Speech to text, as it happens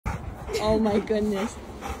Oh my goodness.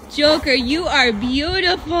 Joker, you are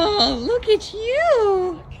beautiful. Look at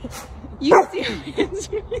you. You serious?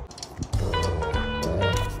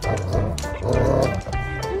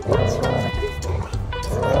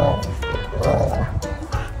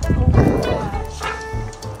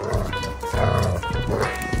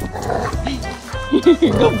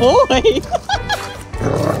 Good boy.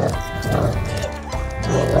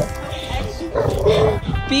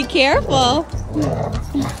 Be careful.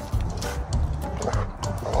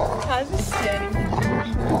 Todd's just standing.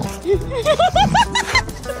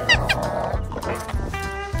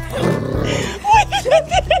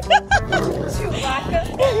 Chewbacca.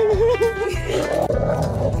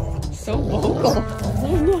 So vocal. I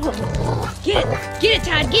know. Get it,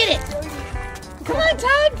 Todd, get it. Come on,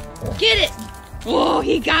 Todd, get it. Oh,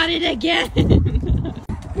 he got it again.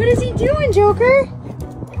 What is he doing, Joker?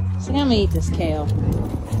 So I'm gonna eat this kale.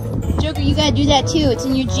 Joker, you gotta do that too. It's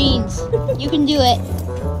in your genes. You can do it.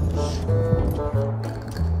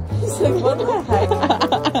 He's like, what the heck?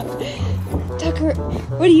 Tucker,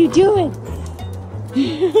 what are you doing?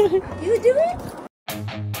 You do it?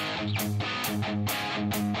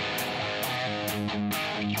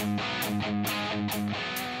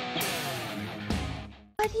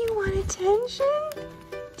 What, do you want attention?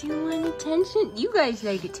 Do you want attention? You guys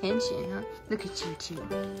like attention, huh? Look at you two.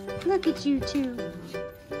 Look at you two.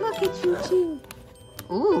 Look at you two.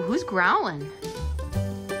 Ooh, who's growling?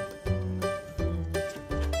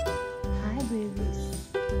 Hi, babies.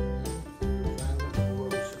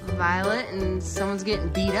 Violet, and someone's getting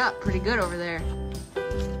beat up pretty good over there.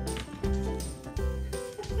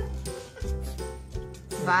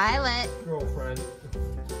 Violet. Girlfriend.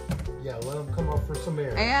 Yeah, let him come up for some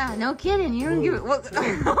air. Yeah, no kidding. You don't give it. Well,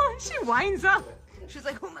 she winds up. She's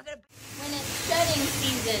like, "Oh my god!" When it's shedding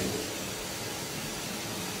season,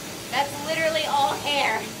 that's literally all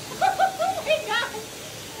hair. Oh my god!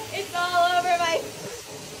 It's all over my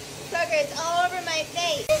Tucker. It's all over my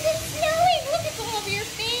face. Is it snowing? Look, it's all over your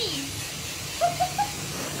face.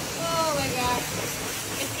 Oh my gosh!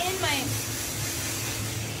 It's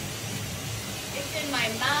in my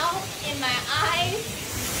mouth, in my eyes.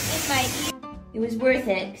 It was worth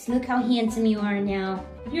it, because look how handsome you are now.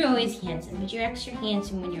 You're always handsome, but you're extra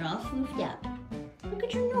handsome when you're all floofed up. Look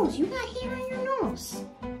at your nose. You got hair on your nose.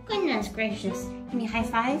 Goodness gracious. Give me a high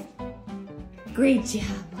five. Great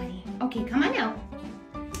job, buddy. Okay, come on now.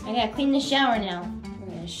 I gotta clean the shower now. I'm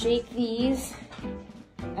gonna shake these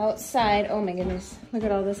outside. Oh my goodness. Look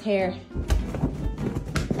at all this hair.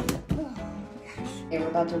 Oh gosh. Okay, we're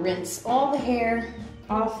about to rinse all the hair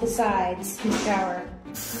off the sides in the shower.